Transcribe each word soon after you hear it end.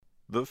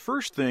The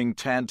first thing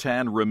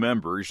Tan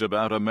remembers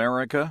about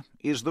America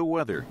is the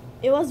weather.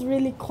 It was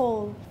really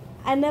cold.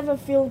 I never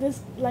feel this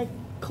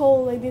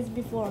cold like this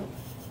before.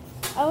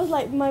 I was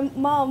like,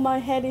 my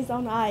head is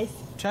on ice.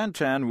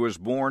 Tan was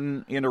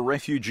born in a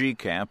refugee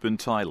camp in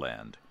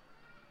Thailand.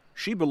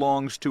 She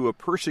belongs to a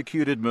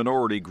persecuted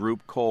minority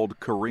group called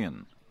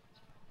Karen.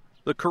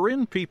 The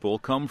Karen people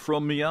come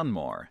from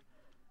Myanmar,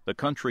 the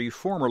country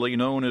formerly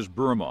known as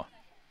Burma.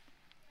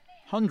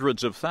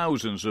 Hundreds of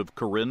thousands of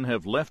Karen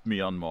have left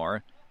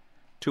Myanmar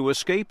to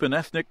escape an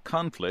ethnic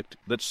conflict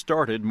that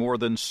started more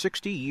than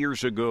 60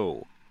 years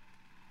ago.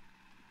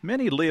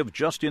 Many live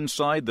just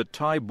inside the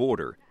Thai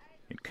border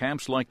in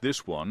camps like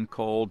this one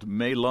called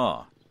Mae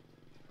La.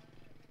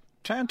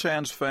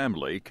 Tan's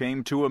family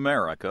came to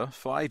America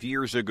 5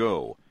 years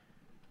ago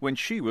when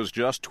she was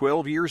just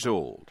 12 years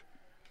old.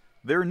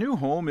 Their new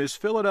home is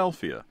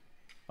Philadelphia,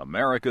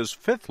 America's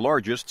 5th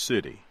largest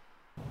city.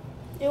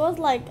 It was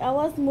like I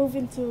was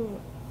moving to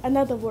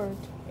another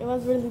world. It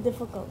was really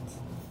difficult.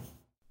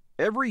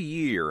 Every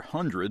year,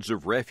 hundreds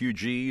of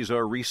refugees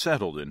are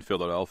resettled in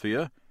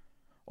Philadelphia,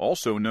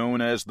 also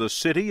known as the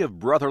City of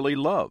Brotherly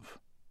Love.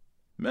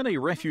 Many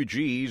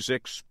refugees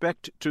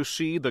expect to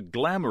see the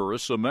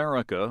glamorous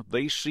America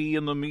they see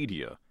in the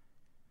media,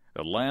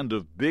 a land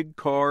of big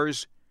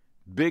cars,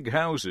 big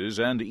houses,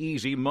 and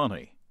easy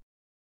money.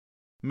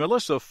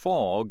 Melissa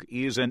Fogg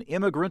is an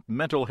immigrant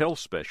mental health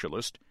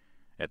specialist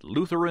at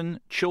Lutheran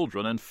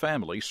Children and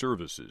Family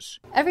Services.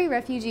 Every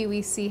refugee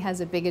we see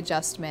has a big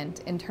adjustment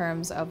in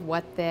terms of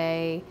what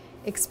they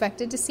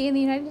expected to see in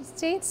the United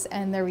States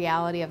and the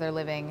reality of their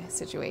living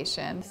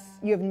situation.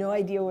 You have no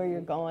idea where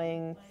you're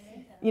going.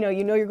 You know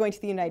you're going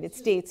to the United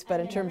States, but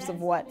in terms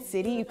of what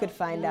city, you could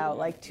find out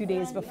like 2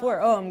 days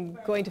before, oh, I'm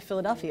going to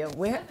Philadelphia.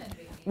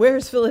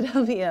 Where's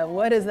Philadelphia?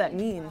 What does that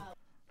mean?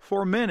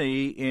 For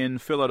many in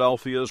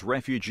Philadelphia's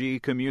refugee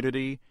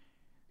community,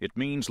 it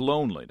means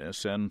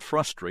loneliness and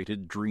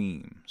frustrated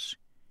dreams.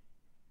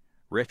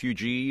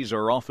 Refugees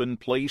are often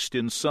placed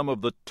in some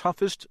of the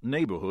toughest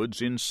neighborhoods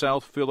in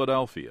South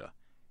Philadelphia.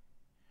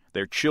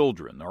 Their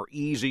children are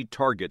easy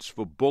targets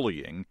for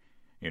bullying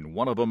in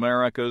one of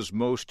America's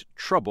most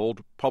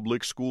troubled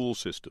public school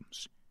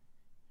systems.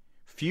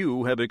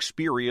 Few have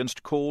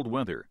experienced cold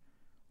weather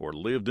or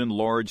lived in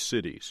large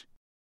cities.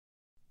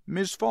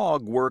 Ms.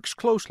 Fogg works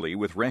closely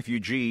with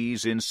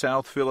refugees in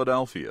South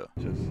Philadelphia.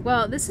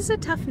 Well, this is a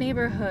tough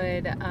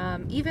neighborhood,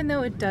 even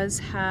though it does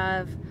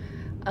have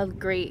a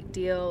great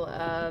deal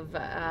of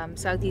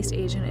Southeast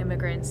Asian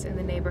immigrants in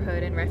the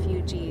neighborhood and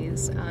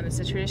refugees. It's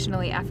a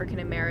traditionally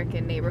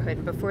African-American neighborhood,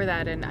 and before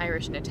that an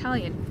Irish and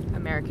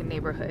Italian-American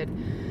neighborhood.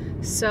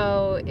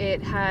 So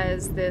it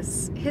has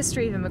this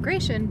history of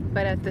immigration,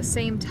 but at the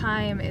same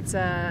time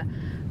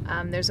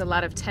there's a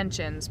lot of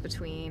tensions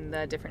between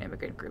the different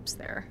immigrant groups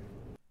there.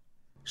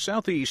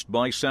 Southeast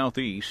by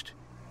Southeast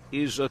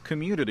is a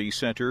community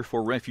center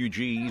for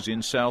refugees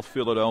in South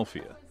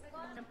Philadelphia.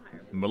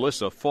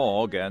 Melissa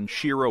Fogg and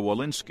Shira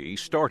Walensky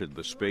started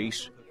the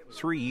space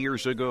 3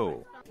 years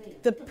ago.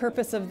 The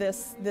purpose of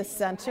this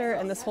center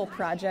and this whole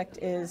project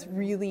is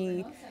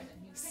really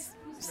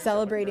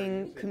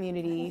celebrating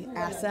community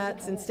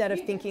assets instead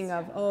of thinking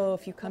of, oh,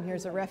 if you come here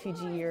as a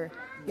refugee, you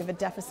have a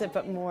deficit,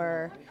 but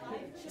more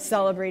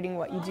celebrating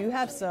what you do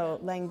have. So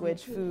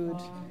language, food,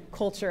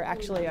 culture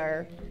actually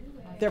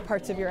they're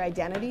parts of your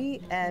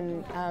identity,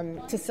 and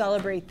to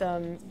celebrate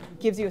them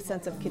gives you a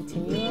sense of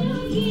continuum.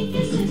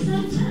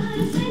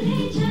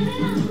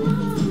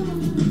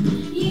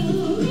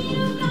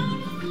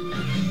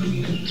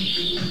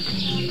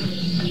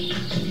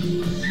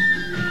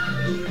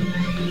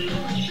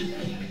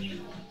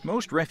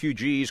 Most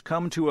refugees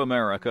come to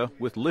America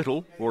with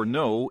little or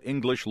no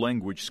English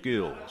language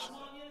skills.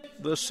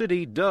 The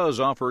city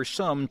does offer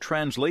some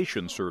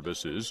translation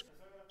services,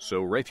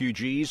 so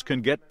refugees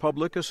can get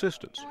public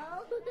assistance.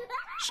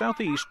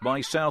 Southeast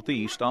by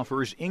Southeast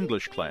offers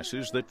English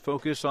classes that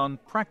focus on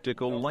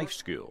practical life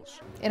skills.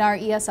 In our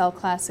ESL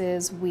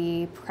classes,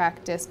 we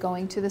practice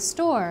going to the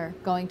store,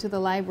 going to the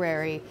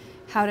library,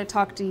 how to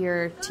talk to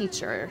your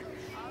teacher,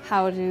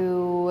 how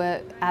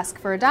to ask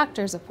for a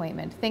doctor's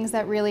appointment, things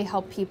that really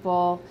help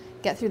people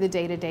get through the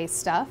day-to-day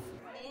stuff.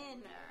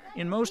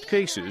 In most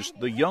cases,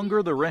 the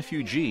younger the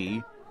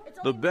refugee,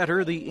 the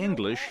better the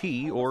English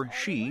he or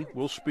she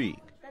will speak.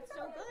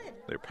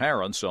 Their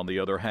parents, on the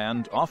other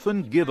hand,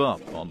 often give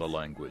up on the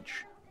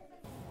language.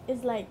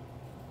 It's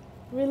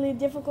really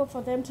difficult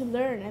for them to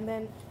learn, and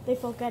then they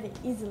forget it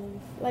easily.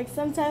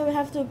 Sometimes we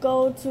have to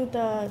go to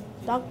the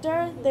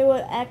doctor. They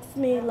will ask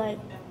me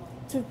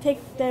to take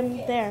them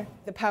there.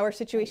 The power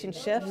situation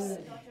shifts,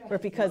 where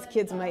because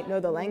kids might know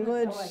the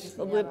language,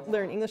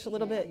 learn English a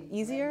little bit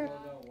easier,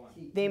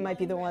 they might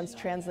be the ones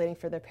translating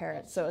for their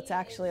parents. So it's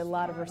actually a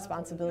lot of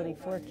responsibility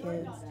for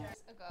kids.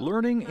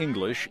 Learning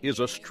English is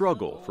a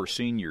struggle for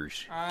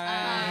seniors.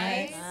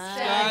 I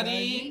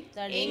study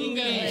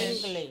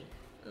English.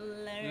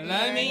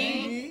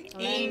 Learning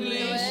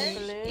English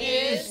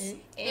is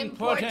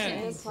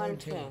important.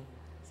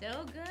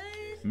 So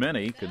good.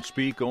 Many can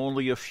speak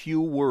only a few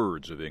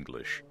words of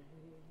English.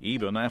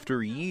 even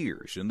after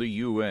years in the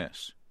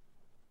U.S.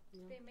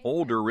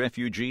 Older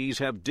refugees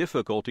have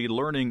difficulty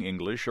learning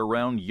English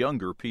around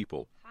younger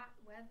people.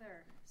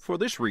 For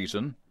this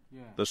reason,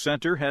 the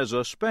center has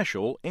a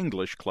special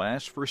English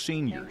class for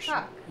seniors.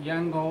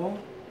 Yangon,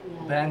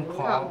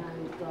 Bangkok,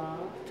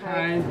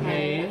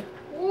 Taipei.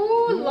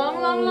 Ooh,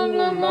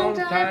 long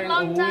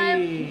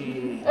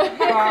time.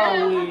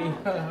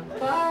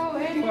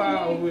 Far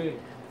away.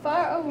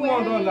 Far away.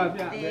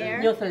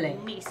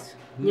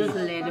 New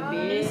Zealand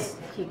base,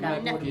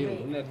 Chicago.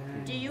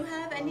 Do you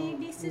have any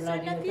nieces or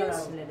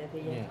nephews?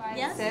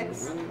 Yes.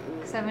 6,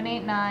 7,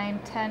 8, 9,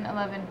 10,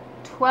 11,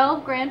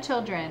 12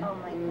 grandchildren. Oh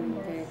my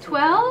goodness.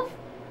 12?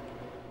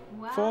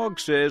 Wow. Fogg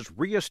says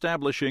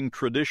reestablishing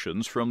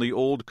traditions from the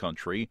old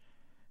country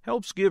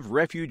helps give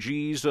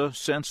refugees a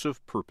sense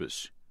of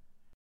purpose.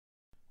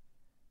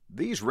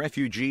 These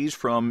refugees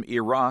from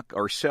Iraq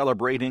are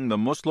celebrating the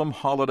Muslim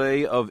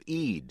holiday of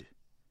Eid.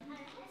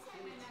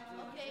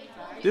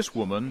 This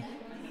woman,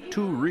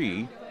 Tu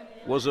Ri,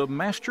 was a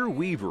master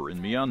weaver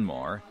in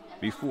Myanmar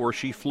before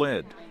she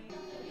fled.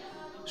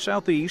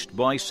 Southeast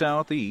by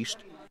Southeast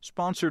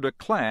sponsored a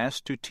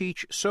class to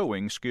teach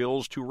sewing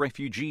skills to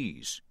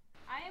refugees.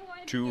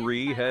 Tu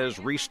Ri has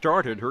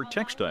restarted her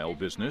textile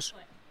business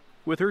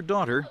with her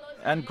daughter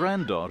and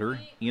granddaughter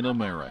in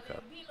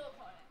America.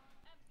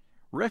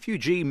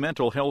 Refugee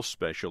mental health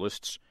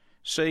specialists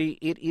say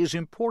it is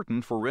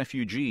important for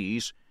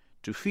refugees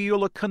to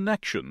feel a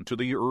connection to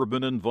the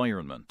urban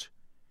environment.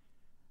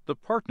 The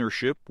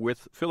partnership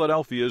with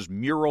Philadelphia's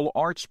Mural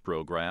Arts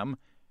program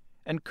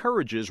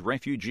encourages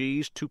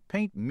refugees to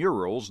paint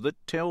murals that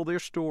tell their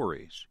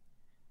stories.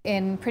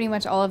 In pretty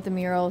much all of the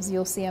murals,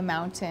 you'll see a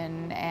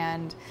mountain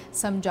and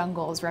some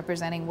jungles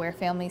representing where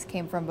families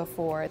came from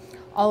before.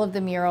 All of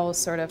the murals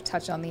sort of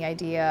touch on the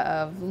idea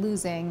of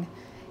losing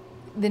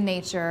the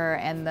nature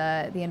and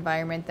the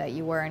environment that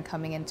you were and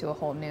coming into a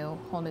whole new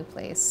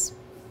place.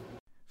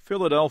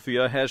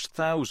 Philadelphia has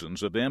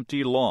thousands of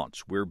empty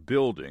lots where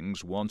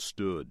buildings once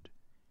stood.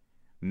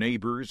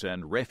 Neighbors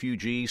and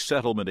refugee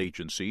settlement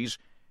agencies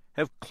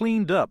have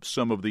cleaned up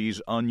some of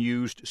these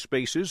unused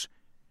spaces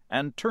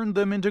and turned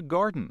them into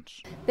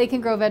gardens. They can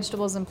grow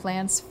vegetables and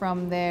plants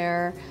from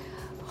their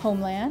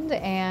homeland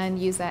and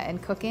use that in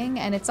cooking,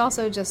 and it's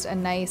also just a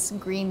nice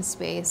green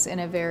space in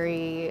a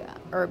very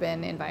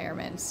urban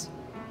environment.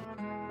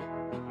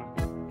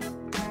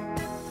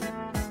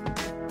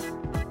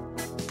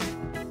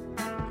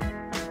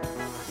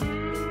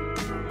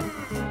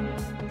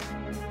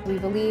 We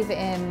believe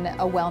in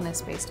a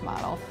wellness-based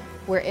model,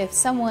 where if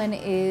someone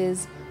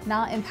is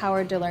not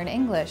empowered to learn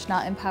English,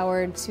 not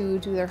empowered to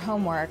do their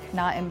homework,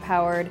 not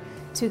empowered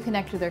to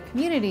connect with their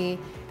community,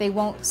 they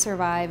won't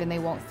survive and they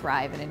won't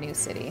thrive in a new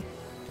city.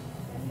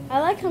 I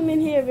like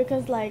coming here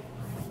because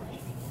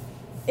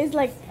it's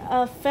like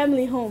a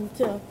family home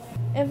too.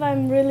 If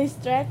I'm really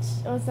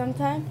stretched or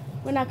sometime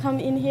when I come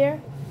in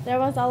here, there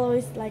was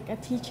always like a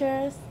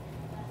teachers.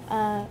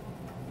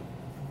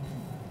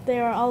 They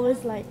are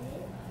always like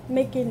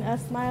making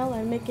us smile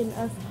and making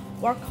us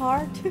work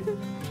hard.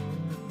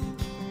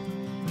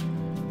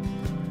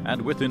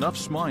 And with enough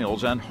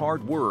smiles and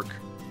hard work,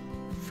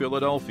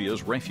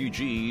 Philadelphia's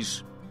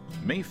refugees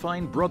may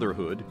find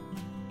brotherhood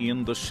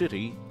in the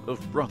city of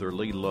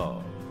brotherly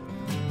love.